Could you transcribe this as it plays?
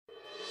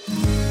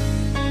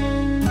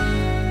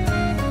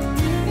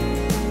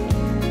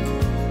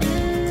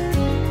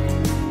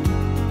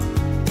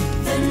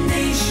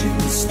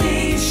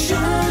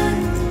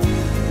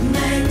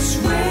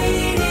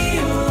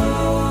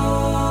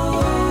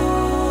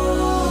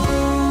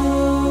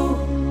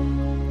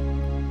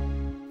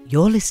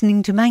You're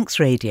listening to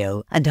Manx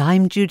Radio, and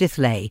I'm Judith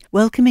Lay,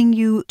 welcoming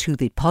you to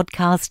the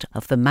podcast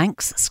of the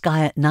Manx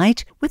Sky at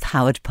Night with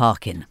Howard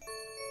Parkin.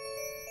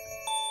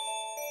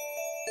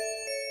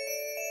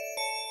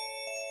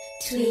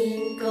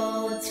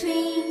 Twinkle,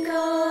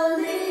 twinkle,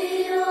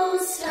 little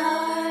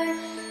star,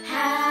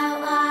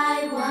 how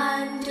I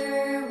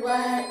wonder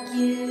what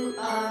you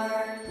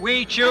are.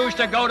 We choose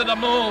to go to the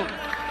moon.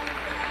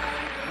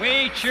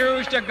 We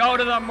choose to go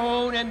to the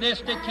moon in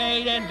this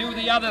decade and do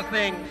the other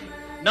things.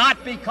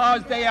 Not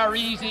because they are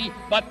easy,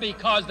 but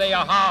because they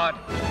are hard.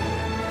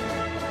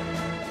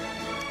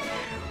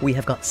 We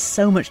have got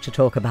so much to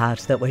talk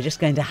about that we're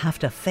just going to have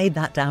to fade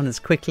that down as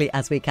quickly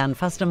as we can.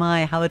 Faster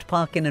my Howard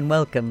Parkin, and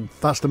welcome.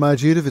 Faster my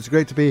Judith, it's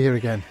great to be here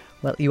again.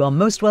 Well, you are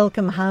most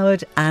welcome,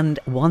 Howard, and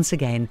once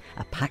again,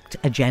 a packed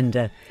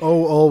agenda.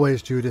 Oh,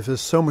 always, Judith.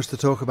 There's so much to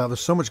talk about. There's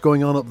so much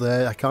going on up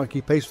there. I can't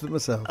keep pace with it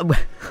myself.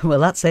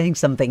 Well, that's saying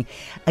something.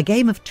 A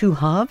game of two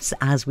halves,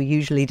 as we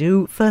usually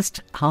do.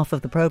 First half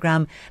of the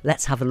programme,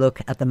 let's have a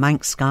look at the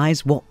Manx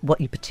skies, what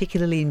you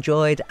particularly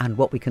enjoyed and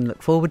what we can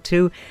look forward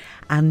to.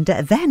 And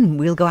then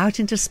we'll go out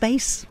into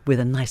space with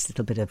a nice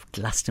little bit of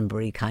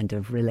Glastonbury kind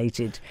of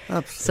related,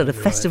 sort of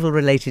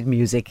festival-related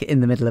music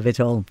in the middle of it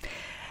all.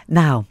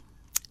 Now,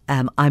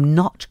 I'm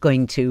not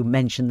going to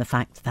mention the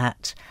fact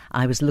that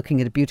I was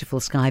looking at a beautiful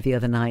sky the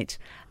other night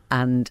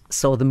and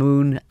saw the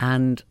moon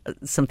and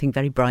something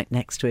very bright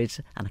next to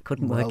it, and I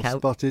couldn't work out. Well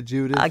spotted,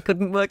 Judith. I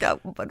couldn't work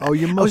out. Oh,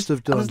 you must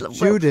have done.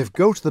 Judith,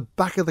 go to the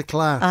back of the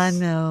class. I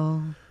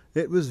know.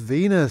 It was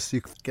Venus.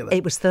 You could get it.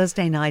 It was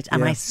Thursday night,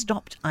 and I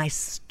stopped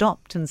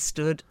and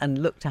stood and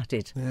looked at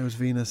it. Yeah, it was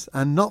Venus.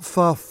 And not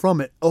far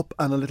from it, up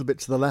and a little bit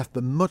to the left,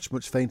 but much,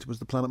 much fainter, was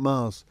the planet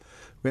Mars.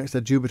 We actually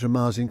had Jupiter and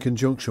Mars in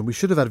conjunction. We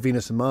should have had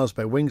Venus and Mars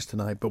by Wings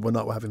tonight, but we're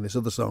not. We're having this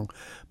other song.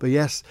 But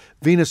yes,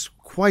 Venus,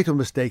 quite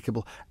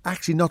unmistakable.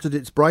 Actually not at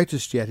its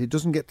brightest yet. It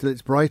doesn't get to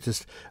its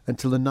brightest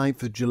until the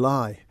 9th of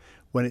July,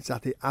 when it's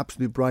at the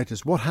absolute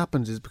brightest. What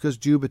happens is because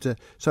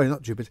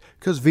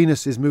because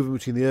Venus is moving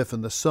between the Earth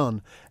and the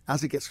Sun,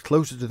 as it gets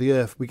closer to the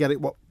Earth, we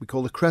get what we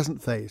call the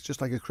crescent phase, just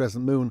like a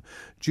crescent moon.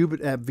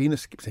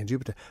 Venus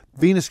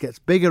gets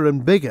bigger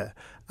and bigger,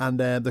 and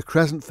the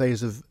crescent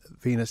phase of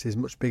Venus is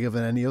much bigger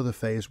than any other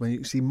phase, when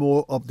you see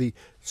more of the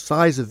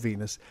size of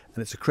Venus,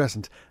 and it's a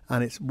crescent,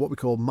 and it's what we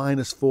call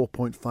minus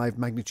 4.5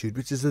 magnitude,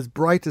 which is as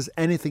bright as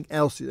anything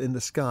else in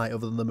the sky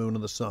other than the moon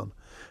and the sun.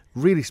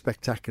 Really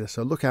spectacular,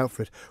 so look out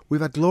for it.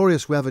 We've had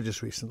glorious weather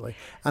just recently,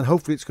 and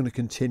hopefully it's going to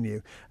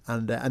continue.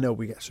 And I know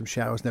we get some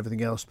showers and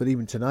everything else, but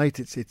even tonight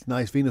it's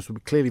nice. Venus will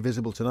be clearly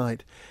visible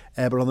tonight,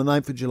 but on the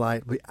 9th of July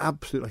it'll be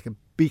absolutely like a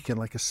beacon,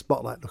 like a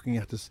spotlight looking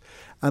at us.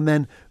 And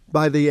then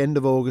by the end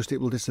of August it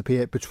will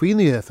disappear between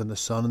the Earth and the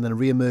Sun, and then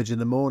re-emerge in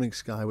the morning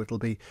sky, where it'll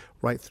be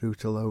right through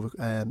till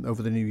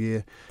over the new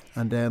year.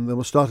 And then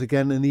we'll start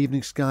again in the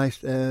evening sky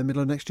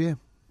middle of next year.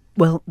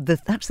 Well,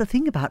 that's the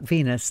thing about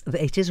Venus.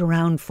 It is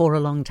around for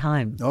a long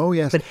time. Oh,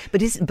 yes.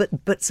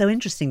 But so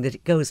interesting that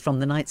it goes from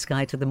the night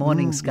sky to the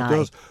morning sky. It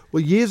does.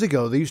 Well, years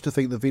ago, they used to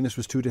think that Venus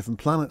was two different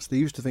planets. They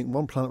used to think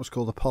one planet was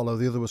called Apollo,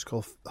 the other was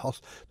called There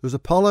was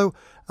Apollo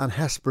and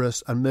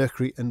Hesperus and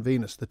Mercury and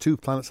Venus, the two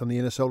planets on the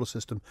inner solar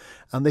system.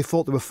 And they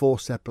thought there were four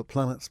separate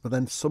planets. But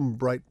then some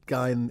bright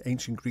guy in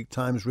ancient Greek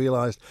times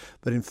realised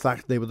that, in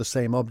fact, they were the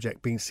same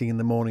object being seen in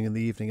the morning and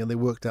the evening. And they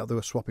worked out they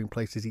were swapping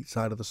places each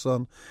side of the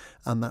sun.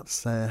 And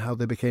that's how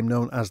they became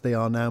known as they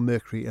are now,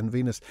 Mercury and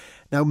Venus.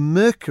 Now,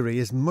 Mercury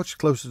is much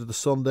closer to the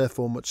sun,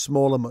 therefore much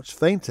smaller, much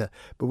fainter.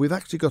 But we've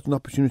actually got an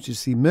opportunity to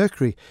see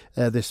Mercury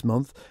this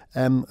month.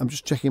 I'm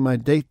just checking my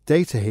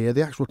data here.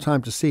 The actual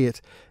time to see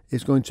it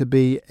is going to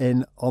be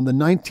on the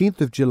 19th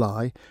of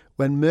July,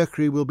 when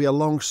Mercury will be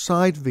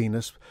alongside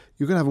Venus.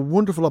 You're going to have a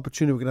wonderful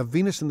opportunity. We're going to have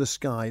Venus in the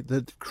sky,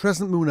 the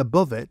crescent moon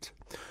above it.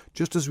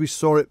 Just as we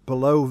saw it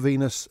below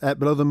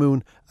the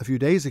moon a few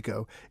days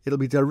ago, it'll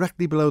be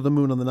directly below the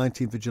moon on the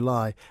 19th of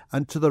July.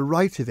 And to the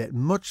right of it,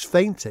 much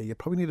fainter, you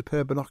probably need a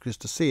pair of binoculars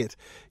to see it,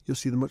 you'll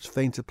see the much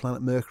fainter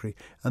planet Mercury.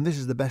 And this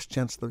is the best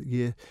chance of the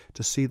year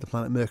to see the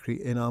planet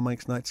Mercury in our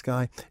Manx night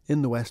sky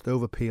in the west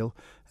over Peel,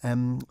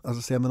 as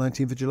I say, on the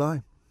 19th of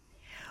July.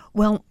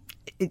 Well,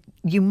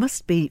 you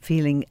must be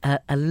feeling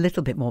a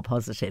little bit more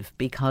positive,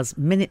 because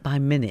minute by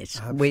minute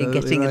we're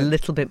getting a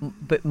little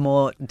bit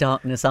more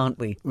darkness, aren't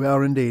we? We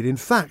are indeed. In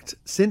fact,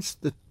 since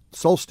the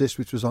solstice,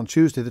 which was on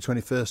Tuesday, the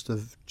 21st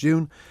of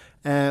June,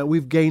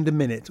 we've gained a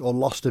minute, or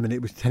lost a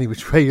minute, any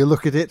which way you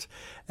look at it.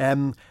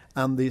 And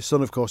the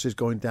sun, of course, is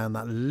going down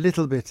that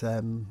little bit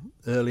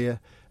later.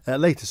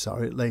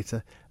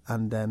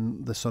 And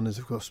the sun is,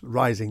 of course,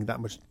 rising that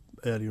much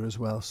earlier as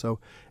well, so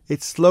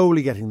it's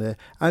slowly getting there.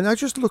 And I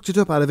just looked it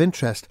up out of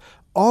interest.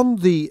 On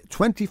the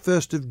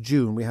 21st of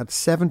June we had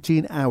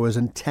 17 hours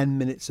and 10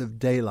 minutes of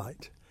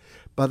daylight.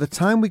 By the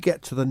time we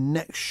get to the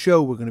next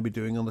show we're going to be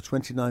doing on the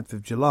 29th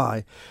of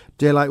July,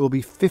 daylight will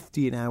be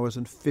 15 hours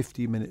and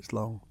 50 minutes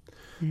long.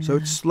 So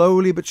it's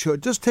slowly but sure.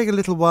 It does take a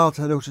little while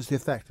to notice the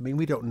effect. I mean,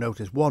 we don't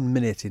notice 1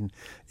 minute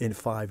in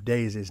 5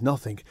 days is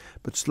nothing.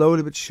 But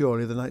slowly but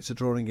surely the nights are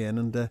drawing in,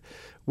 and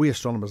we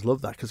astronomers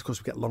love that because, of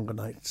course, we get longer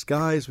night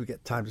skies, we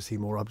get time to see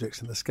more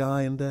objects in the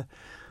sky, and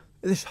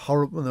this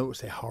horrible, no, I won't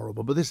say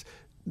horrible, but this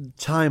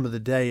time of the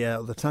day,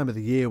 the time of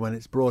the year when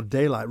it's broad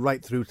daylight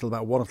right through till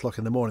about 1 o'clock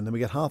in the morning, then we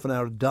get half an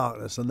hour of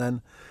darkness, and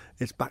then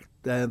it's back,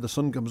 the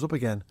sun comes up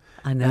again.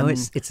 I know,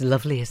 it's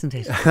lovely, isn't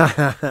it?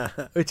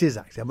 It is,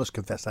 actually. I must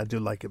confess, I do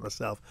like it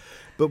myself.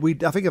 But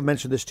I think I've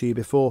mentioned this to you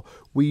before.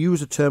 We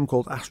use a term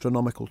called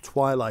astronomical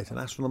twilight, and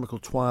astronomical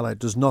twilight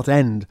does not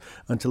end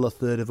until the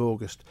 3rd of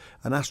August.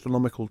 An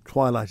astronomical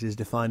twilight is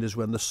defined as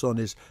when the sun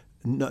is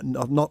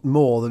not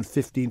more than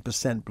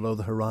 15% below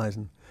the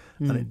horizon.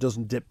 And it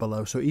doesn't dip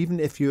below. So even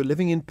if you're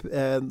living in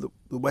the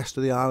west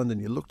of the island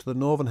and you look to the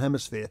northern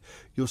hemisphere,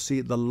 you'll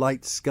see the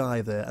light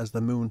sky there as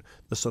the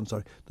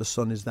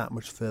sun is that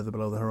much further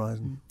below the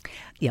horizon.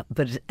 Yeah,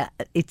 but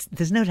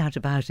there's no doubt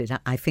about it.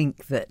 I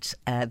think that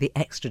the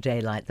extra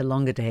daylight, the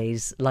longer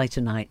days,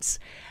 lighter nights,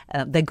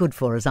 they're good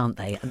for us, aren't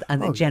they?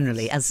 And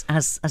generally, yes.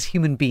 as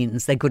human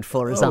beings, they're good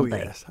for us, aren't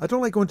they? Yes. I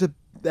don't like going to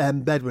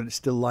bed when it's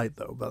still light,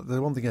 though. But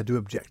there's one thing I do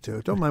object to.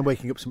 I don't mind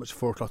waking up so much at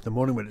 4 o'clock in the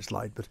morning when it's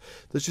light, but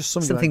there's just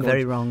something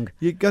very wrong.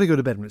 You got to go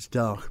to bed when it's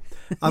dark.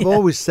 I've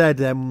always said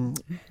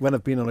when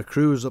I've been on a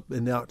cruise up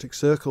in the Arctic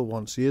Circle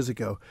once years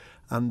ago,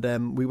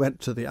 and we went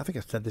to I think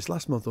I said this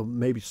last month, or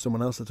maybe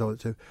someone else I told it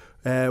to.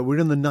 We were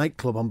in the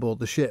nightclub on board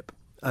the ship,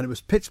 and it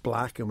was pitch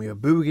black, and we were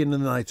boogieing the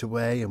night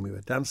away, and we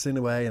were dancing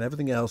away, and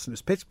everything else. And it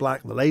was pitch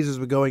black, and the lasers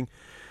were going.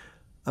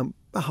 And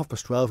at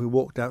 12:30, we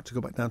walked out to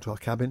go back down to our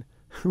cabin.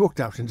 We walked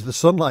out into the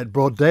sunlight,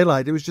 broad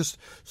daylight. It was just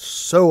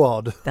so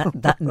odd.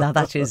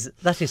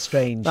 That is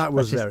strange. That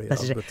was very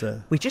odd. But,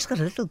 we just got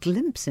a little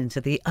glimpse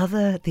into the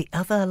other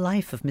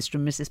life of Mr.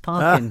 and Mrs.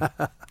 Parkin.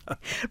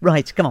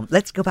 Right, come on,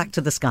 let's go back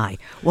to the sky.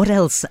 What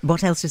else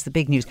is the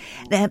big news?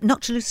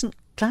 Noctilucent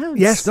clouds.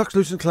 Yes,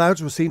 noctilucent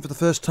clouds were seen for the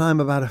first time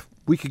about a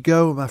week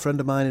ago. My friend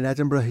of mine in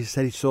Edinburgh, he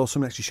said he saw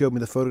something, actually showed me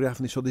the photograph,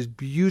 and he saw this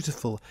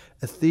beautiful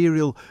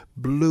ethereal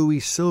bluey,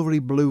 silvery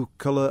blue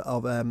colour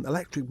of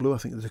electric blue, I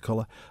think is the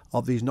colour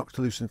of these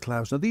noctilucent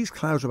clouds. Now these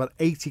clouds are about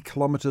 80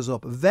 kilometres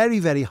up, very,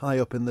 very high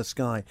up in the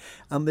sky,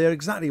 and they're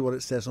exactly what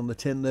it says on the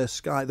tin. They're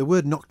sky. The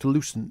word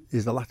noctilucent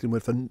is the Latin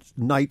word for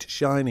night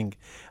shining,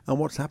 and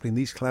what's happening,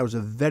 these clouds are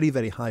very,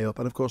 very high up,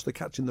 and of course they're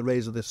catching the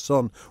rays of the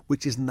sun,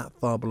 which isn't that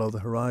far below the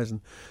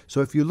horizon.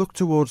 So if you look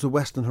towards the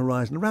western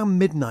horizon around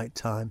midnight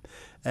time,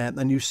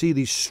 and you see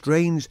these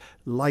strange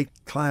light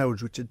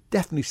clouds, which are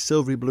definitely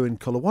silvery blue in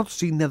colour, once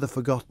seen, never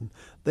forgotten.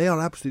 They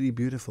are absolutely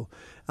beautiful.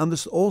 And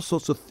there's all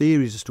sorts of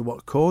theories as to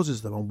what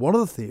causes them. And one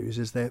of the theories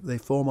is they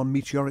form on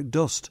meteoric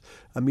dust.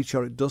 And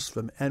meteoric dust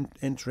from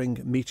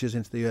entering meteors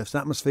into the Earth's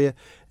atmosphere,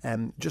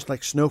 just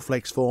like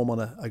snowflakes form on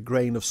a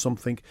grain of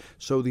something.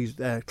 So these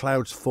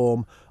clouds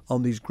form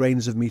on these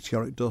grains of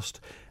meteoric dust.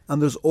 And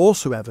there's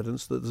also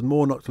evidence that there's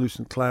more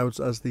noctilucent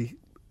clouds as the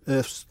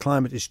Earth's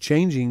climate is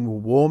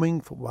changing,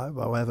 warming, for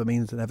however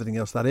means and everything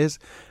else that is,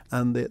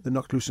 and the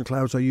noctilucent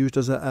clouds are used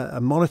as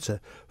a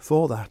monitor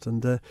for that,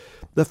 and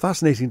they're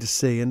fascinating to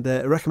see, and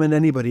I recommend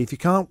anybody, if you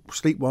can't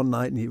sleep one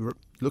night and you're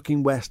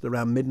looking west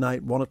around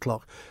midnight, 1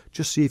 o'clock,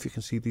 just see if you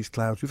can see these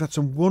clouds. We've had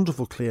some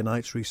wonderful clear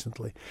nights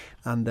recently,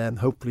 and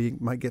hopefully you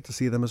might get to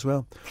see them as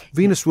well.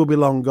 Venus will be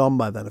long gone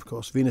by then, of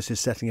course. Venus is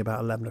setting about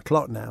 11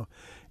 o'clock now.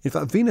 In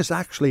fact, Venus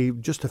actually,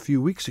 just a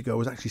few weeks ago,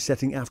 was actually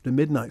setting after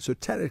midnight. So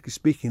technically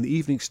speaking, the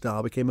evening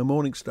star became a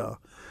morning star,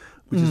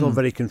 which is all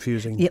very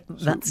confusing. Yep,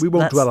 so we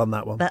won't dwell on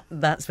that one.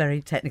 That's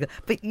very technical.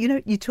 But,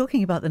 you're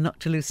talking about the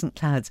noctilucent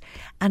clouds,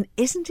 and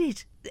isn't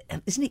it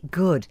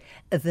good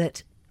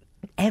that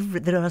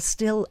there are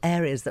still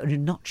areas that are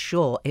not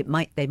sure.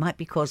 They might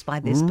be caused by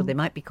this, but they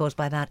might be caused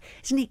by that.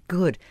 Isn't it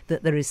good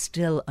that there is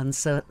still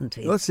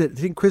uncertainty? That's it.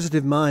 The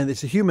inquisitive mind.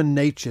 It's a human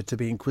nature to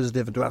be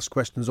inquisitive and to ask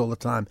questions all the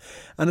time.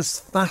 And as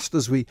fast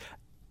as we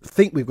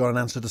think we've got an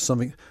answer to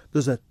something,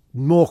 there's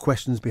more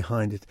questions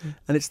behind it.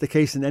 And it's the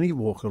case in any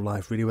walk of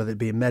life, really, whether it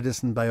be in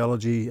medicine,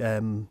 biology,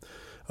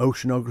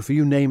 oceanography,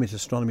 you name it,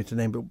 astronomy, to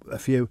name but a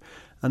few.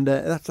 And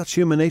that's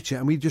human nature,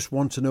 and we just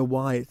want to know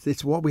why.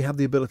 It's what we have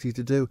the ability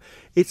to do.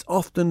 It's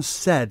often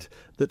said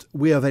that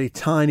we are very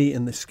tiny.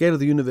 In the scale of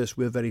the universe,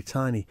 we're very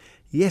tiny.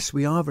 Yes,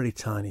 we are very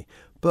tiny.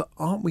 But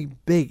aren't we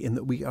big in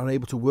that we are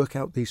able to work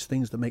out these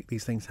things that make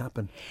these things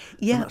happen?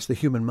 Yeah. And that's the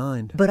human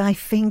mind. But I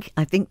think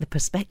the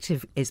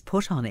perspective is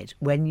put on it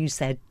when you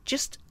said,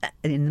 just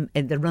in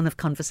the run of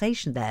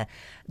conversation there,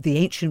 the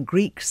ancient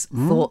Greeks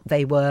thought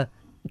they were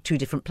 2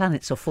 different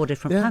planets or 4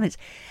 different planets,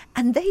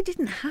 and they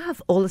didn't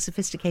have all the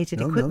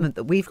sophisticated equipment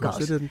that we've got.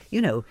 What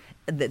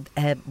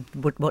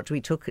do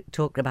we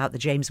talk about? The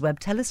James Webb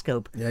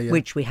Telescope,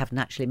 which we haven't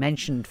actually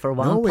mentioned for a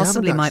while.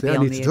 Possibly might be on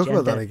the agenda. I need to talk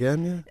about that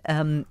again.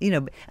 And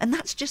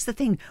that's just the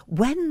thing.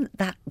 When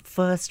that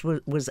first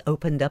was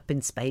opened up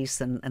in space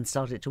and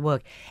started to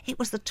work, it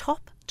was the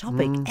top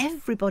topic.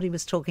 Everybody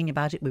was talking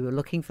about it. We were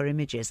looking for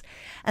images.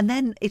 And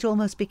then it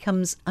almost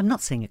becomes, I'm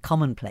not saying a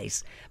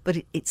commonplace, but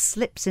it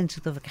slips into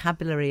the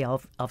vocabulary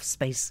of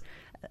space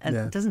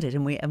doesn't it?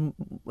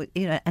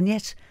 And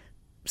yet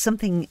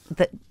something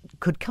that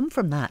could come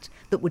from that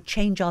would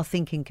change our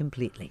thinking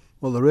completely.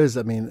 Well, there is.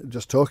 I mean,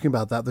 just talking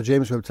about that, the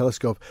James Webb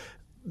Telescope,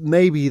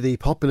 maybe the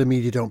popular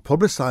media don't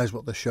publicise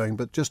what they're showing,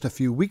 but just a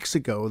few weeks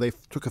ago, they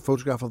took a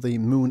photograph of the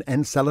moon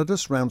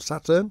Enceladus round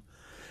Saturn,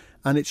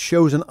 and it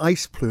shows an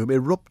ice plume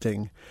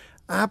erupting.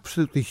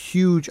 Absolutely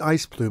huge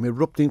ice plume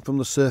erupting from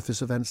the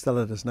surface of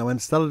Enceladus. Now,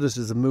 Enceladus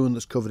is a moon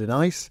that's covered in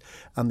ice,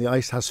 and the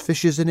ice has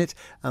fissures in it,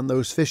 and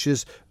those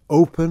fissures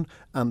open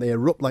and they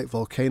erupt like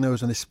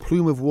volcanoes, and this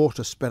plume of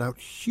water spread out,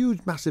 huge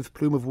massive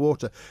plume of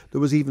water that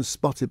was even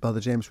spotted by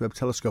the James Webb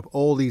Telescope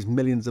all these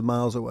millions of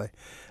miles away.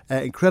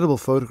 Incredible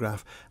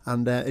photograph,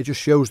 and it just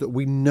shows that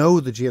we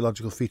know the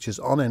geological features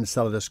on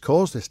Enceladus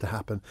caused this to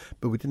happen,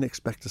 but we didn't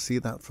expect to see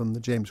that from the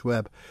James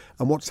Webb.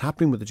 And what's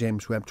happening with the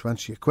James Webb, to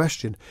answer your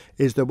question,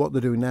 is that what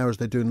they're doing now is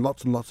they're doing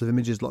lots and lots of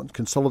images,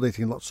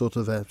 consolidating lots sort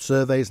of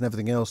surveys and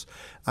everything else.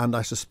 And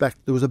I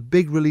suspect there was a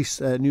big release,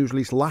 news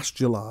release last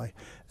July.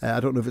 I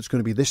don't know if it's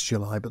going to be this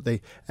July, but they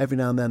every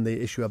now and then they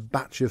issue a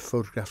batch of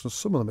photographs, and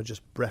some of them are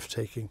just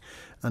breathtaking.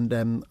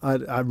 And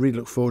I really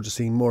look forward to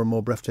seeing more and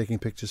more breathtaking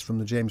pictures from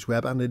the James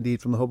Webb and indeed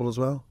from the Hubble as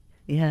well.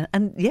 Yeah,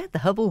 and the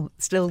Hubble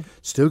still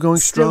going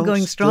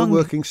strong, still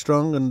working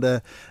strong, and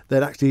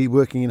they're actually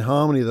working in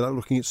harmony. They're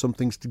looking at some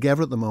things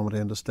together at the moment, I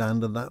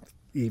understand, and that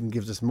even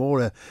gives us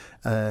more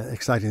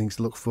exciting things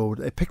to look forward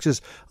to. Pictures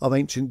of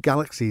ancient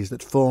galaxies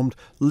that formed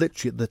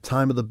literally at the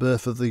time of the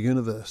birth of the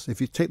universe.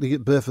 If you take the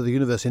birth of the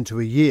universe into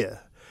a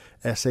year,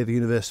 say the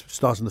universe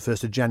starts on the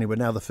 1st of January,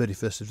 now the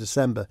 31st of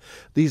December,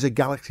 these are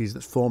galaxies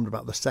that formed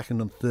about the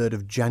 2nd and 3rd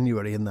of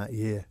January in that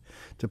year.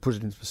 To put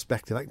it into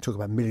perspective, I can talk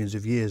about millions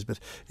of years, but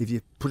if you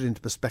put it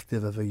into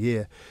perspective of a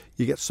year,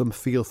 you get some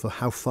feel for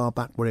how far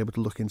back we're able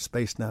to look in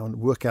space now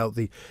and work out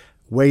the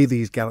way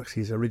these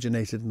galaxies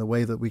originated and the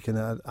way that we can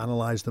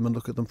analyse them and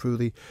look at them through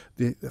the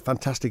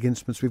fantastic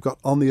instruments we've got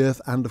on the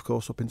Earth and, of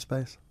course, up in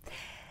space.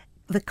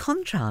 The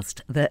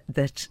contrast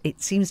that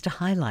it seems to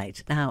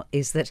highlight now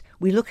is that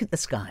we look at the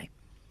sky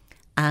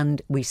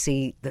and we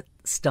see the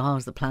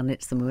stars, the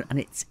planets, the moon, and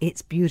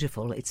it's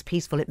beautiful, it's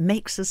peaceful, it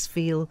makes us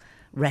feel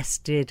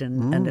rested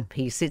and at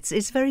peace.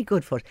 It's very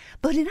good for it.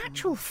 But in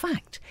actual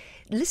fact,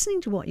 listening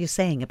to what you're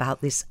saying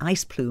about this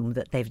ice plume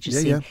that they've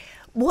just seen,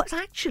 what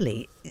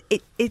actually,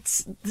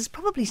 there's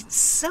probably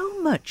so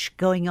much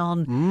going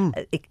on,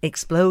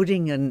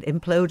 exploding and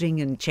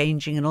imploding and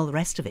changing and all the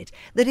rest of it,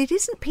 that it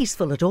isn't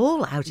peaceful at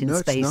all out in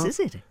space, is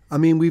it? I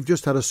mean, we've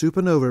just had a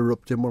supernova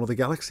erupt in one of the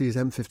galaxies,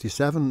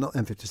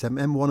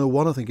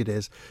 M101, I think it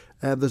is.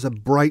 There's a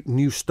bright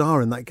new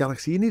star in that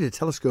galaxy. You need a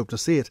telescope to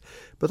see it,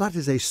 but that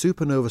is a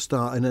supernova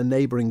star in a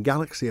neighbouring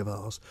galaxy of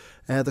ours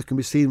that can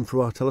be seen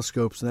through our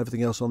telescopes and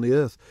everything else on the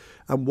Earth.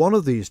 And one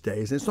of these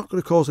days, and it's not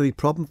going to cause any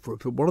problem for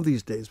it, but one of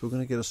these days we're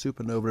going to get a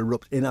supernova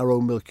erupt in our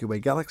own Milky Way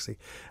galaxy.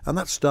 And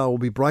that star will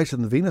be brighter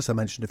than Venus, I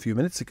mentioned a few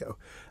minutes ago.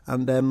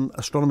 And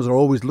astronomers are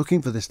always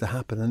looking for this to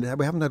happen. And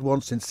we haven't had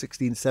one since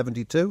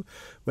 1672,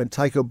 when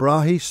Tycho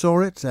Brahe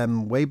saw it,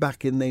 way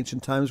back in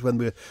ancient times when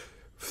we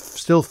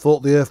still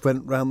thought the Earth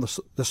went round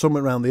the sun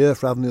went round the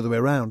Earth rather than the other way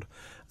around.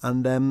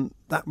 And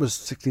that was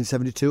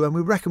 1672, and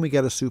we reckon we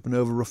get a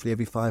supernova roughly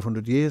every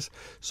 500 years.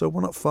 So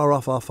we're not far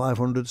off our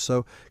 500,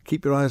 so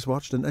keep your eyes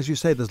watched. And as you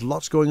say, there's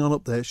lots going on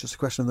up there. It's just a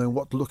question of knowing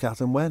what to look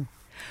at and when.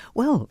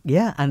 Well,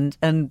 yeah,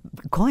 and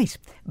quite.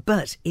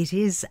 But it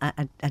is,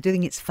 I do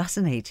think it's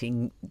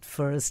fascinating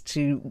for us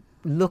to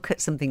look at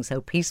something so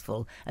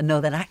peaceful and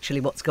know that actually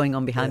what's going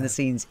on behind the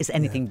scenes is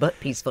anything but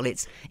peaceful.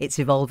 It's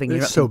evolving.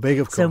 It's so big,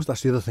 of course.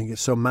 That's the other thing.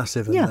 It's so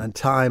massive, and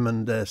time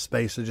and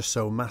space are just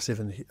so massive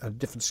and a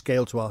different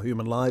scale to our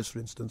human lives, for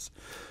instance.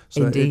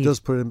 So it does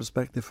put it in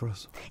perspective for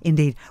us.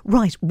 Indeed.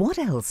 Right. What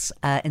else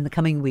in the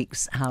coming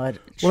weeks, Howard?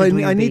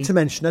 Well, I need to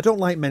mention, I don't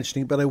like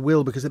mentioning, but I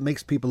will because it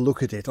makes people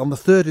look at it. On the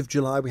 3rd of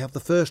July, we have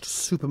the first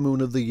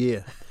supermoon of the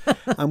year.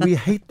 And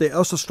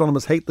us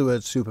astronomers hate the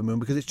word supermoon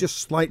because it's just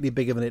slightly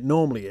bigger than it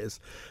normally is.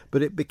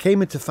 But it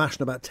became into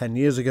fashion about 10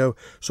 years ago,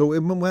 so we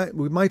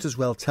might as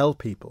well tell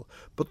people.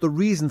 But the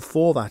reason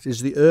for that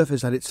is the Earth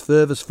is at its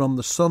furthest from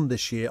the Sun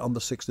this year on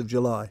the 6th of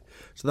July.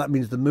 So that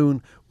means the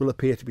Moon will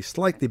appear to be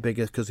slightly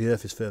bigger because the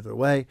Earth is further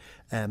away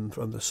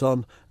from the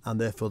Sun,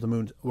 and therefore the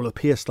Moon will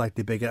appear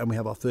slightly bigger, and we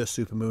have our first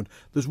supermoon.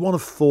 There's one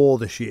of 4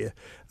 this year,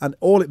 and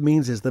all it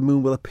means is the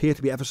Moon will appear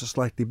to be ever so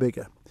slightly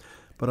bigger.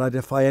 But I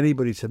defy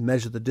anybody to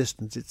measure the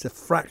distance. It's a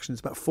fraction. It's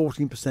about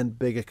 14%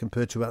 bigger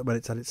compared to when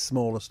it's at its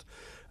smallest.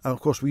 And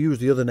of course, we use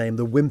the other name.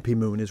 The wimpy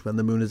moon is when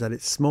the moon is at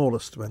its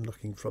smallest when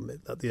looking from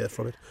it, at the Earth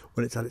from it,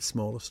 when it's at its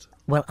smallest.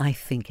 Well, I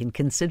think in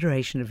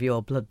consideration of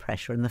your blood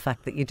pressure and the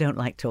fact that you don't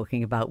like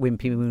talking about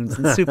wimpy moons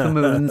and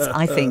supermoons,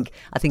 I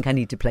think I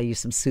need to play you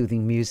some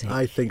soothing music.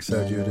 I think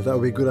so, Judith. That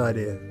would be a good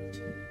idea.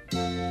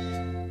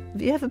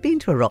 Have you ever been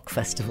to a rock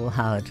festival,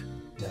 Howard?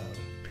 No.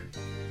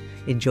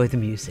 Enjoy the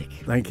music.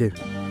 Thank you.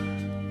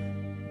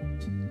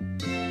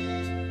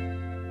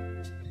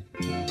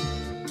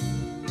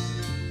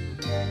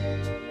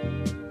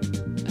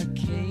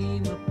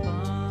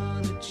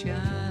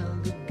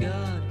 Child of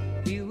God,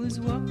 he was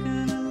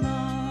walking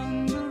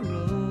along the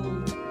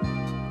road.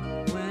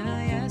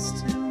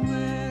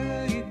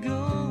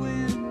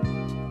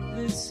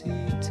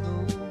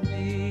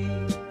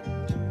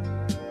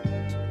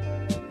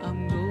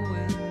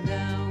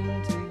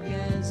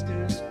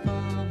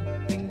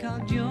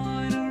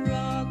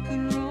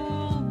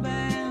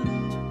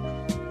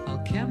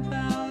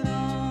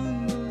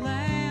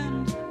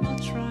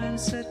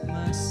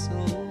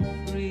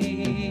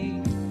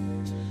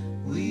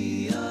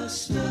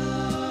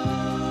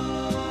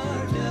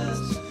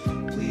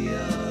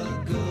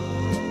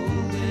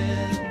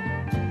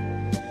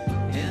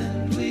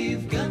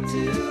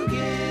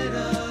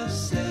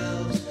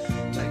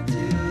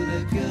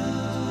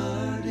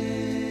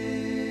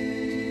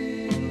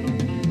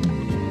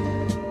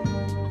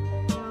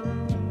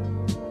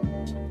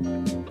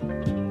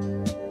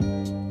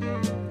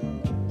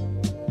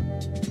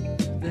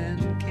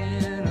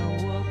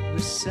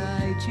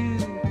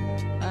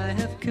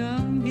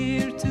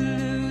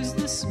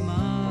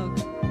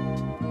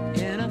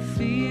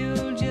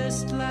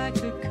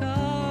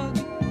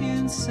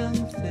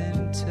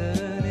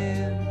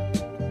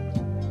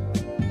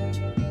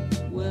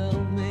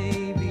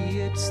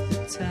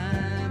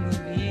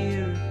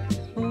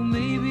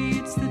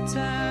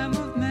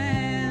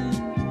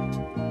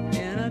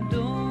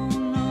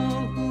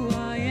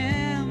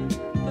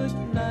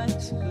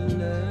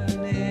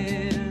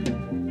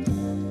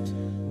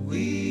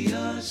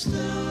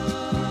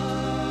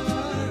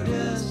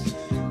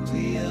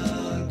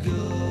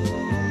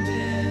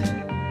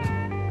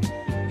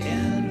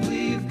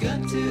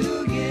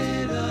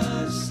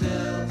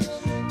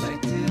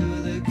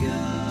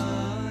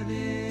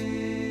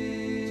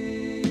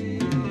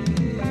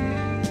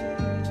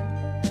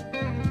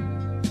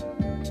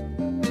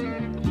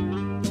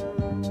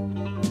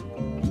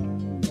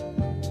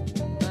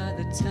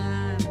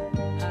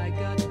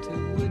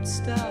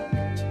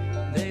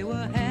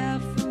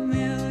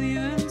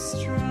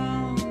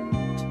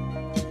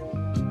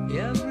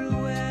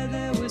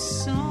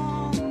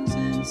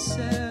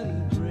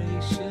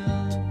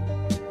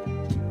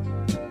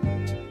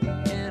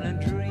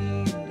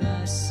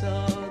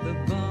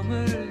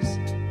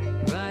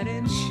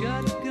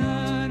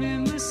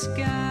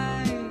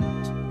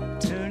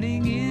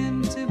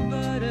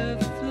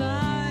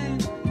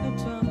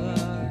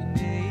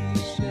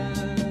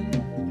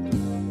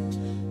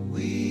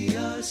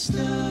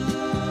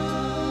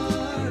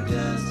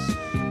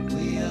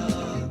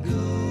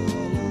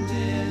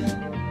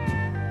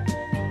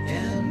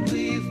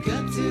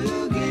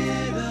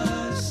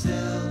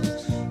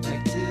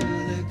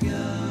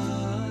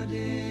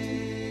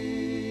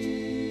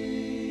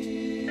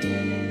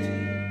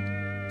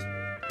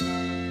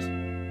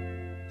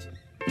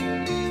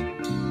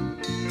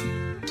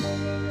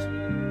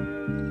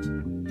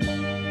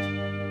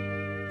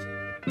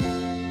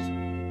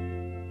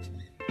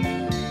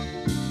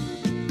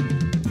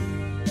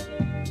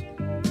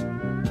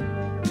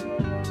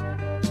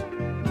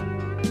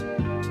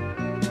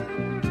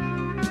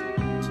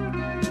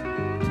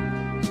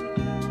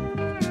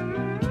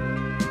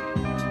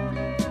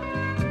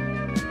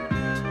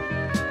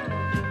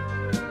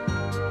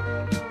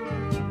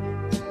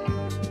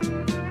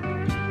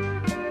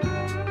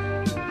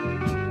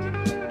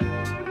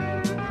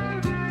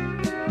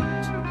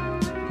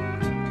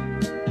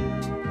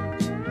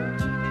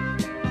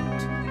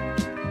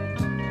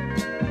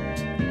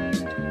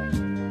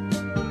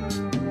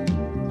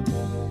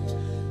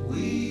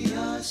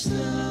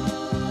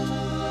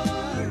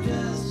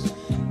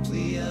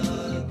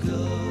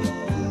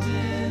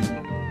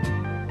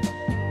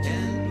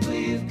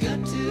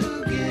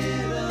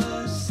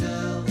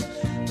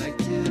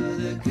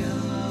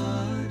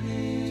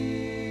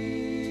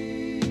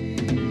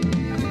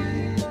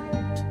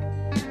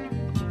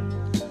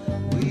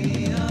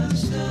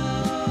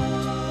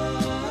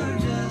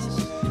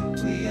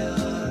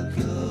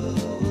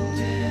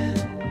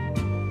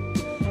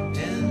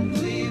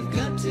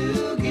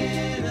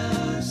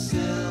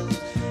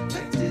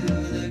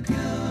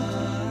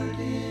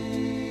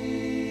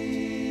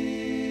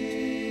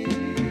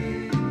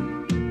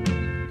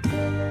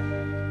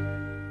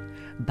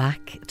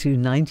 Back to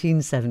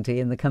 1970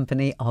 in the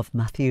company of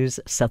Matthew's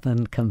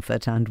Southern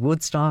Comfort, and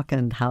Woodstock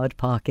and Howard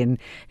Parkin,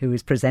 who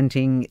is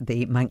presenting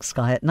the Manx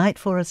Sky at Night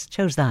for us,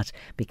 chose that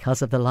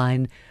because of the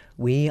line,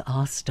 "We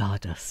are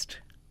stardust."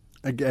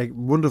 A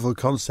wonderful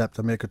concept.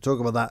 I mean, I could talk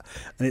about that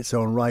in its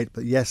own right,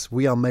 but yes,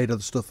 we are made of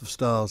the stuff of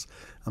stars,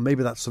 and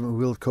maybe that's something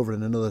we'll cover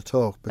in another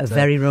talk. But, a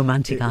very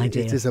romantic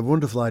idea. It is a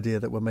wonderful idea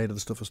that we're made of the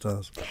stuff of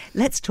stars.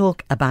 Let's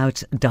talk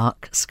about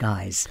dark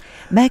skies.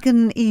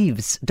 Megan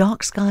Eves,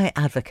 dark sky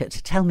advocate.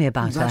 Tell me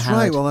about her, That's Howard.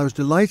 right. Well, I was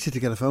delighted to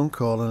get a phone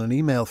call and an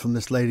email from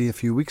this lady a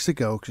few weeks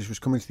ago because she was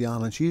coming to the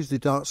island. She's the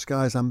Dark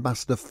Skies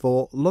ambassador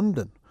for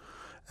London.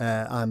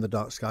 I'm the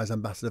Dark Skies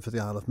ambassador for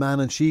the Isle of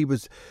Man, and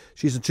she's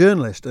a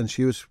journalist, and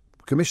she was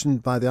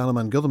commissioned by the Isle of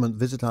Man government,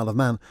 Visit Isle of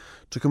Man,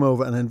 to come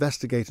over and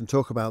investigate and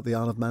talk about the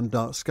Isle of Man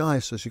dark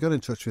skies. So she got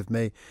in touch with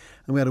me,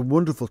 and we had a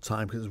wonderful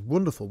time because it was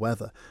wonderful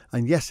weather.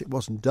 And yes, it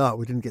wasn't dark.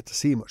 We didn't get to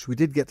see much. We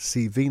did get to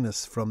see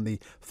Venus from the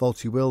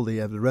Faulty Will,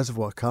 the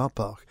reservoir car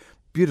park.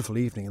 Beautiful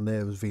evening, and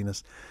there was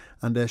Venus.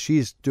 And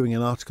she's doing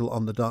an article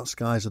on the dark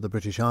skies of the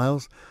British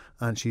Isles,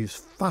 and she's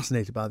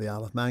fascinated by the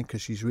Isle of Man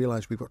because she's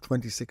realised we've got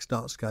 26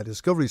 dark sky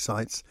discovery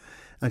sites,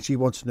 and she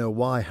wants to know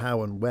why,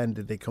 how and when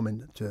did they come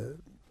into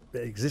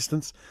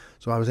existence.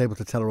 So I was able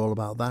to tell her all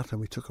about that, and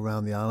we took her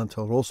around the island,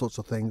 told her all sorts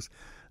of things,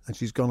 and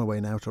she's gone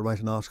away now to write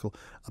an article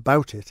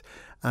about it.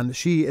 And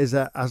she is,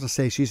 as I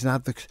say, she's an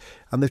advocate,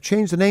 and they've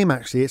changed the name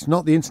actually. It's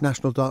not the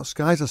International Dark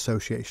Skies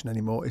Association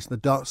anymore, it's the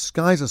Dark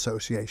Skies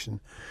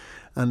Association.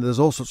 And there's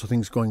all sorts of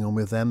things going on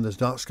with them. There's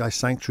dark sky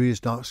sanctuaries,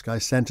 dark sky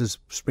centres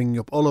springing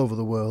up all over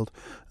the world.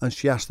 And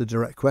she asked the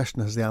direct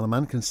question, has the Isle of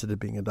Man considered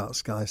being a dark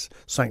sky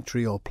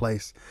sanctuary or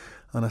place?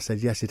 And I said,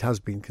 yes, it has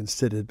been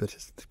considered, but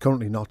it's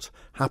currently not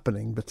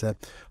happening. But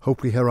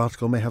hopefully her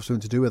article may have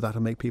something to do with that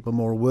and make people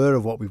more aware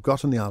of what we've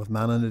got in the Isle of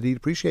Man and indeed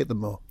appreciate them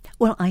more.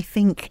 Well, I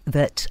think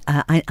that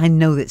I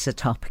know that it's a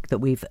topic that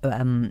we've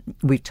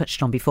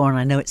touched on before, and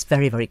I know it's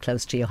very, very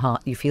close to your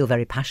heart. You feel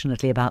very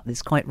passionately about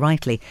this, quite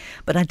rightly.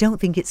 But I don't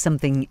think it's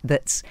something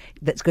that's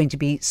going to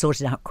be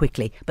sorted out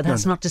quickly. But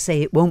that's not to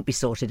say it won't be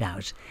sorted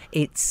out.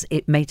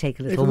 It may take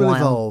a little while. It will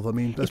evolve. I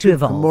mean, it will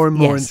evolve. More and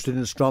more interested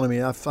in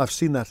astronomy. I've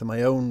seen that in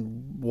my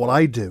own what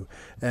I do.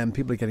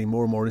 People are getting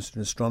more and more interested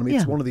in astronomy.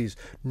 It's one of these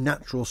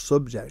natural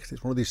subjects.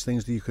 It's one of these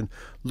things that you can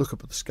look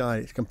up at the sky.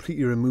 It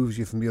completely removes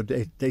you from your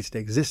day-to-day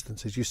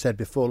existence. As you said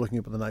before, looking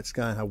up at the night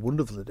sky and how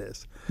wonderful it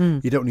is.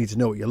 You don't need to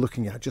know what you're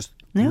looking at. Just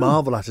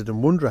marvel at it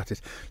and wonder at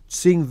it.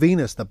 Seeing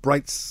Venus, the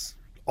bright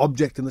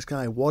object in the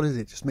sky, what is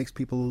it? Just makes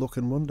people look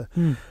and wonder.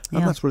 And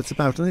that's what it's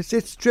about. And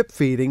it's drip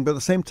feeding, but at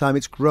the same time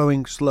it's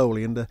growing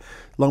slowly, and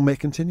long may it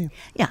continue.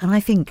 Yeah, and I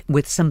think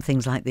with some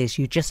things like this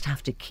you just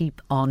have to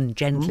keep on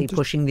gently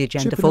pushing the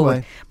agenda forward.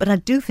 Away. But I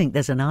do think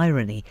there's an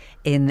irony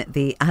in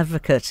the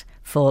advocate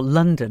for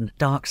London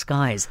dark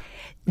skies.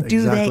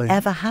 Do they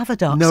ever have a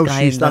dark sky in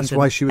London? No, that's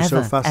why she was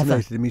so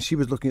fascinated. Ever. I mean, she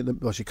was looking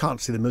at she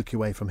can't see the Milky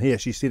Way from here.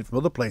 She's seen it from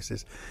other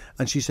places.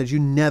 And she said, you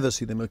never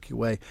see the Milky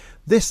Way.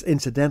 This,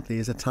 incidentally,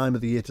 is a time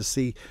of the year to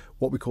see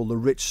what we call the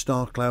rich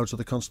star clouds of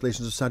the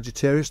constellations of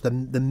Sagittarius, the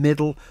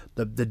middle,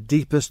 the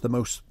deepest, the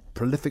most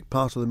prolific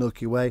part of the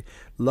Milky Way,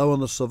 low on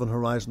the southern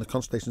horizon, the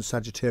constellation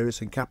Sagittarius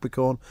and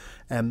Capricorn.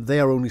 They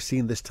are only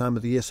seen this time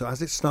of the year. So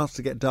as it starts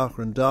to get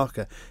darker and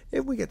darker,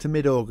 if we get to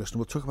mid-August, and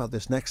we'll talk about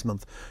this next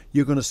month,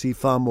 you're going to see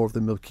far more of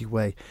the Milky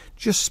Way.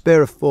 Just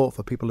spare a thought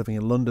for people living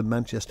in London,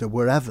 Manchester,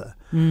 wherever.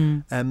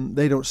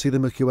 They don't see the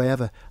Milky Way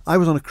ever. I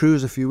was on a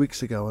cruise a few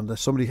weeks ago, and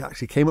somebody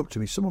actually came up to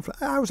me.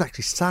 I was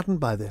actually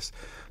saddened by this.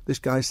 This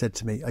guy said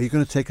to me, are you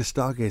going to take us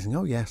stargazing?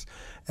 Oh, yes.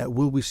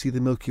 Will we see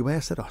the Milky Way? I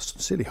said, I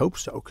sincerely hope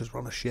so, because we're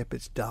on a ship,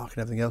 it's dark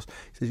and everything else.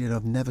 He says,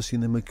 I've never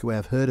seen the Milky Way.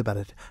 I've heard about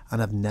it,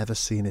 and I've never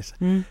seen it.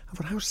 I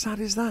thought, how sad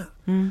is that?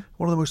 One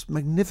of the most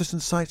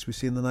magnificent sights we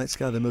see in the night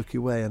sky, the Milky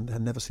Way, and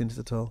I've never seen it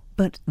at all.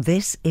 But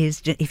this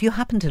is, if you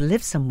happen to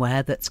live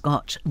somewhere that's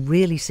got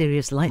really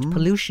serious light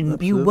pollution,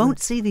 absolutely. You won't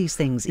see these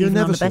things, You'll even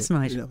never on the see best it,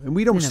 night. And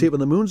we don't see it when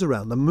the moon's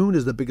around. The moon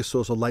is the biggest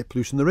source of light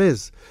pollution there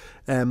is.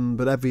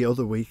 But every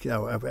other week,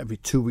 or every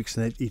 2 weeks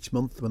in each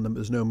month, when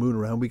there's no moon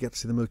around, we get to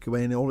see the Milky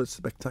Way in all its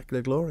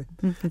spectacular glory.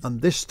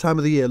 And this time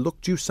of the year, look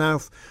due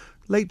south,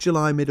 late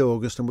July,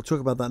 mid-August, and we'll talk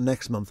about that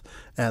next month.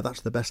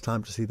 That's the best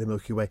time to see the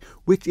Milky Way,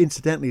 which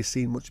incidentally is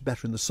seen much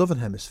better in the southern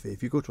hemisphere.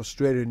 If you go to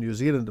Australia and New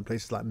Zealand and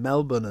places like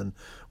Melbourne and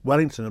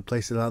Wellington and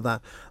places like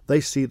that,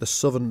 they see the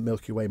southern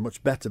Milky Way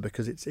much better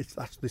because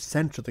that's the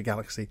centre of the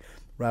galaxy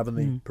rather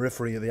than the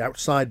periphery or the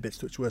outside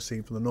bits which we're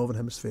seeing from the northern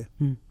hemisphere.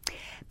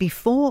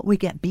 Before we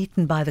get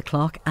beaten by the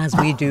clock, as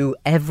we do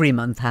every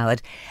month,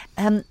 Howard,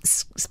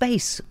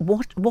 space,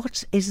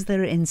 what is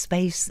there in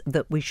space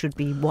that we should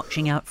be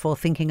watching out for,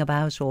 thinking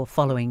about or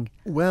following?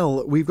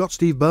 Well, we've got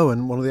Steve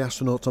Bowen, one of the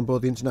astronauts on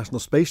board the International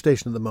Space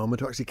Station at the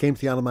moment, who actually came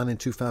to the Isle of Man in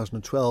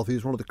 2012. He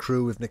was one of the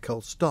crew with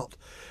Nicole Stott,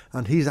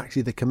 and he's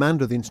actually the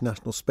commander of the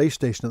International Space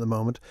Station at the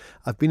moment.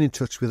 I've been in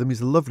touch with him.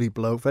 He's a lovely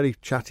bloke, very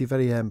chatty,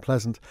 very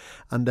pleasant,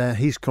 and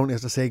he's currently,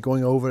 as I say,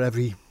 going over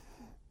every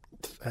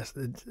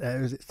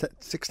is it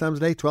 6 times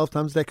a day, 12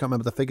 times a day? I can't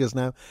remember the figures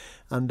now.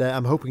 And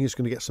I'm hoping he's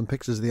going to get some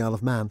pictures of the Isle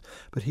of Man.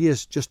 But he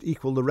has just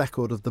equalled the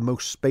record of the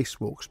most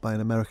spacewalks by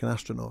an American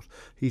astronaut.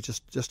 He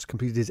just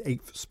completed his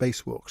 8th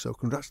spacewalk. So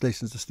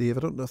congratulations to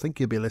Steve. I think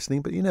he'll be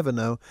listening, but you never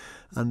know.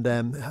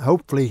 And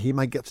hopefully he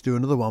might get to do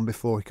another one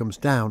before he comes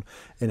down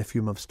in a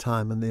few months'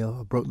 time, and they'll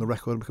have broken the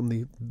record and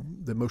become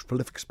the most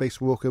prolific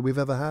spacewalker we've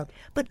ever had.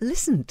 But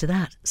listen to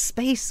that,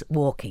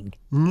 spacewalking.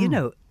 You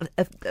know,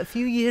 a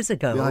few years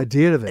ago, the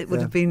idea of it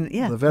would have been,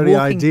 the very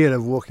walking. idea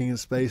of walking in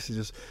space is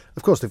just,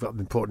 of course, they've got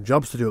important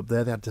jobs to do up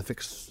there. They had to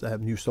fix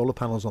new solar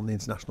panels on the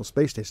International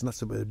Space Station.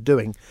 That's what they're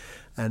doing.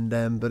 And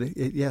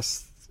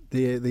yes,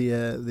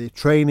 the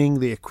training,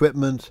 the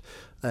equipment,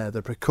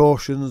 the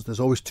precautions. There's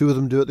always 2 of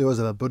them do it. They always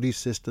have a buddy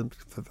system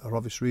for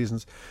obvious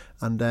reasons.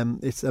 And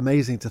it's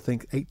amazing to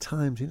think 8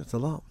 times. It's a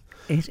lot.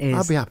 It is.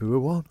 I'd be happy with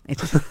 1.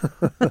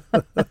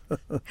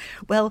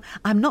 Well,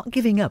 I'm not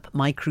giving up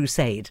my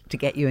crusade to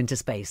get you into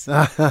space,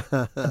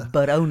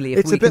 but only if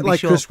it's we a bit can be like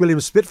sure. Chris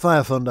Williams'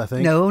 Spitfire Fund, I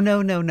think. No.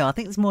 I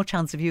think there's more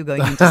chance of you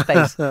going into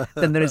space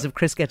than there is of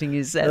Chris getting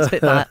his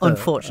Spitfire,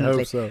 unfortunately. I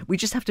hope so. We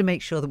just have to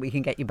make sure that we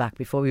can get you back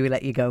before we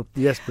let you go.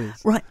 Yes,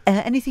 please. Right,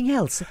 anything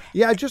else?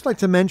 Yeah, I'd just like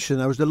to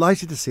mention, I was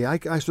delighted to see,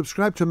 I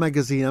subscribe to a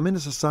magazine. I'm in a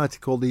society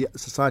called the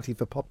Society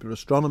for Popular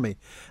Astronomy,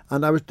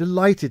 and I was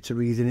delighted to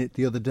read in it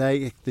the other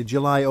day, the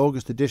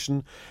July-August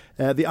edition,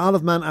 the Isle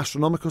of Man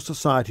Astronomical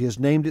Society has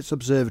named its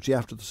observatory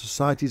after the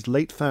Society's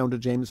late founder,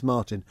 James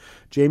Martin.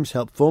 James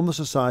helped form the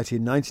Society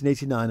in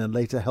 1989 and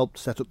later helped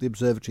set up the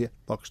observatory at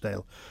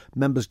Boxdale.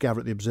 Members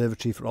gather at the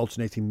observatory for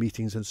alternating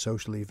meetings and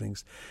social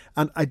evenings.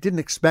 And I didn't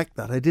expect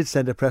that. I did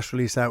send a press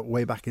release out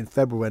way back in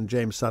February when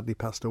James sadly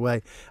passed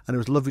away, and it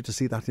was lovely to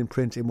see that in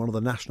print in one of the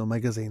national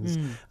magazines.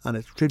 And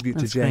it's a tribute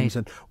That's to James.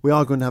 great. And we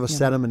are going to have a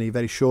ceremony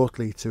very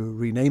shortly to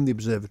rename the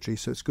observatory,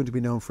 so it's going to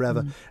be known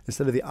forever.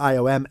 Instead of the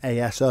IOM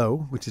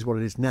ASO, which is what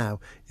it is now,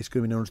 it's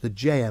going to be known as the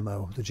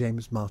JMO, the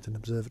James Martin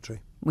Observatory.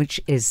 Which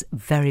is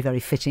very,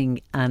 very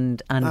fitting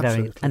and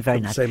very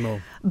Couldn't nice. say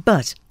more.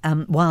 But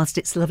whilst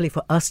it's lovely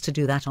for us to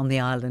do that on the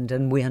island,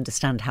 and we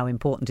understand how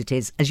important it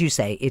is, as you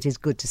say, it is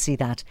good to see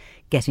that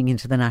getting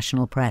into the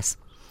national press.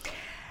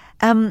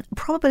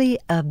 Probably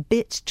a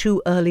bit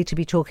too early to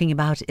be talking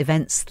about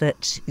events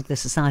that the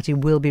Society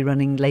will be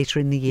running later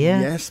in the year.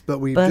 Yes, but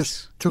we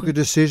just took a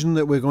decision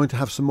that we're going to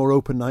have some more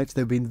open nights.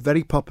 They've been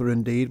very popular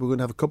indeed. We're going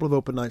to have a couple of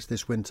open nights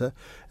this winter.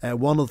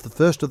 The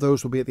first of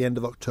those will be at the end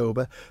of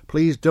October.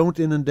 Please don't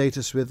inundate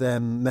us with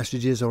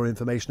messages or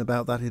information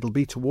about that. It'll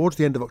be towards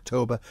the end of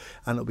October,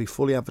 and it'll be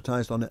fully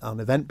advertised on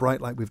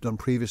Eventbrite like we've done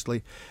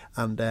previously.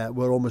 And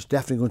we're almost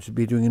definitely going to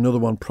be doing another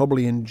one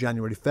probably in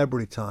January,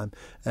 February time.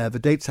 The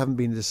dates haven't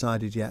been decided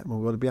yet, and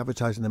we're going to be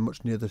advertising them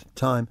much near the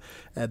time.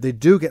 They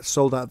do get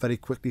sold out very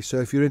quickly, so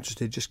if you're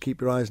interested, just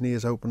keep your eyes and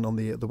ears open on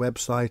the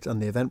website and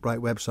the Eventbrite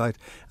website,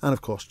 and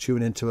of course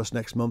tune in to us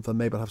next month, and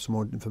maybe I'll have some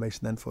more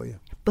information then for you.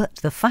 But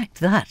the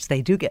fact that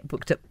they do get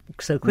booked up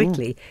so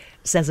quickly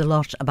says a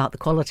lot about the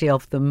quality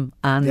of them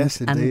and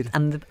Yes, indeed.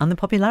 and the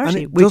popularity,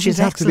 And it which doesn't is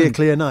have excellent. to be a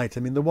clear night.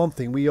 I mean, the one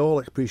thing we all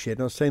appreciate,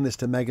 and I was saying this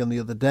to Megan the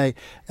other day,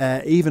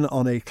 even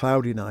on a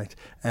cloudy night,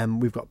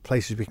 we've got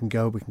places we can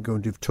go. We can go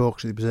and do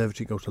talks at the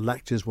observatory, go to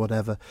lectures,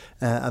 whatever.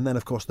 And then,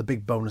 of course, the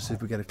big bonus,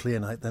 if we get a clear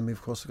night, then we've,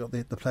 of course, got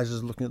the pleasures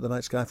of looking at the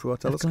night sky through our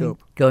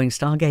telescope. Going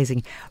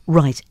stargazing.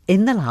 Right,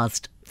 in the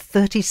last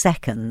 30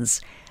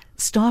 seconds,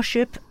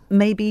 Starship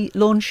maybe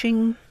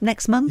launching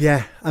next month?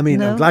 Yeah, I mean,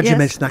 No? I'm glad you Yes?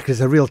 mentioned that, because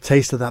there's a real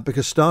taste of that,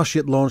 because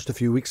Starship launched a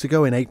few weeks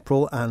ago in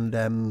April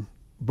and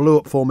blew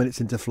up 4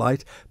 minutes into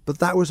flight, but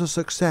that was a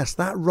success.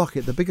 That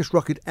rocket, the biggest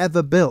rocket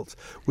ever built,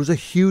 was a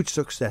huge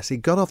success.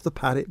 It got off the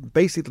pad, it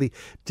basically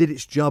did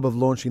its job of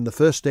launching. The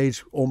first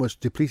stage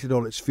almost depleted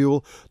all its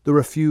fuel. There were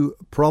a few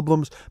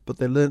problems, but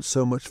they learnt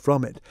so much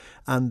from it.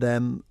 And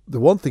the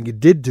one thing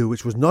it did do,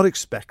 which was not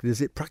expected, is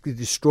it practically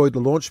destroyed the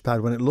launch pad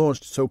when it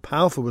launched. So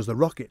powerful was the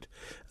rocket.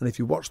 And if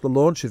you watch the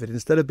launch of it,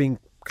 instead of being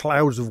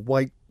clouds of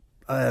white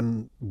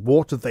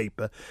water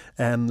vapour,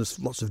 there's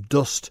lots of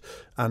dust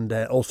and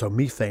also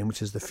methane,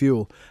 which is the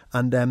fuel,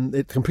 and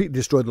it completely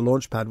destroyed the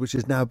launch pad, which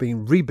is now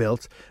being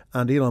rebuilt.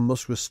 And Elon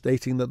Musk was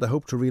stating that they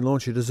hope to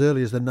relaunch it as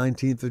early as the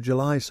 19th of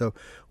July. So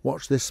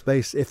watch this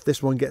space. If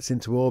this one gets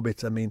into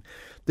orbit, I mean,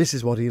 this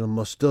is what Elon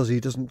Musk does.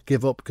 He doesn't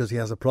give up because he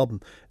has a problem.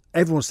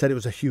 Everyone said it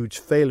was a huge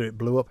failure, it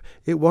blew up.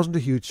 It wasn't a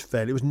huge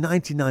failure. It was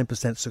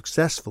 99%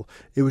 successful.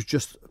 It was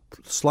just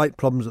slight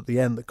problems at the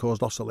end that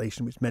caused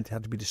oscillation, which meant it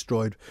had to be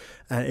destroyed.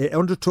 It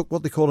undertook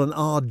what they call an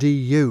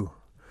RDU,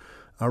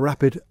 a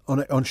rapid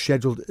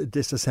unscheduled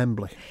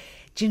disassembly.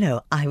 Do you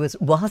know,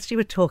 whilst you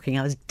were talking,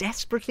 I was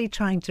desperately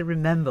trying to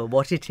remember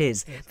what it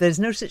is. There's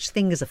no such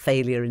thing as a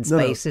failure in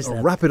space, is a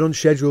there? rapid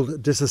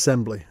unscheduled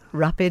disassembly.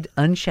 Rapid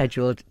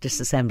unscheduled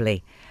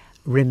disassembly.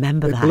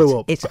 Remember It that. blew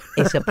up. It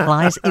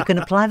applies. You can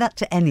apply that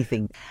to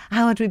anything.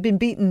 Howard, we've been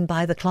beaten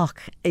by the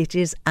clock. It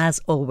is, as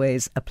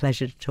always, a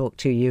pleasure to talk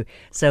to you.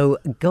 So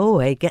go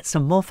away, get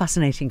some more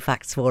fascinating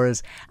facts for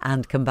us,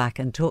 and come back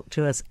and talk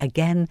to us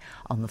again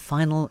on the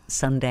final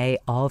Sunday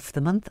of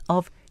the month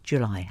of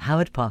July.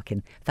 Howard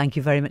Parkin, thank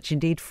you very much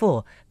indeed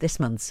for this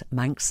month's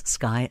Manx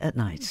Sky at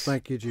Night.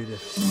 Thank you,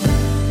 Judith.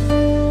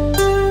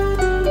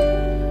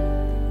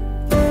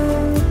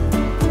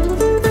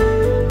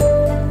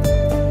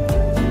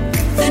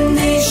 The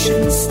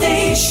Nation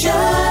Station,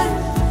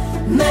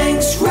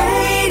 Manx Radio.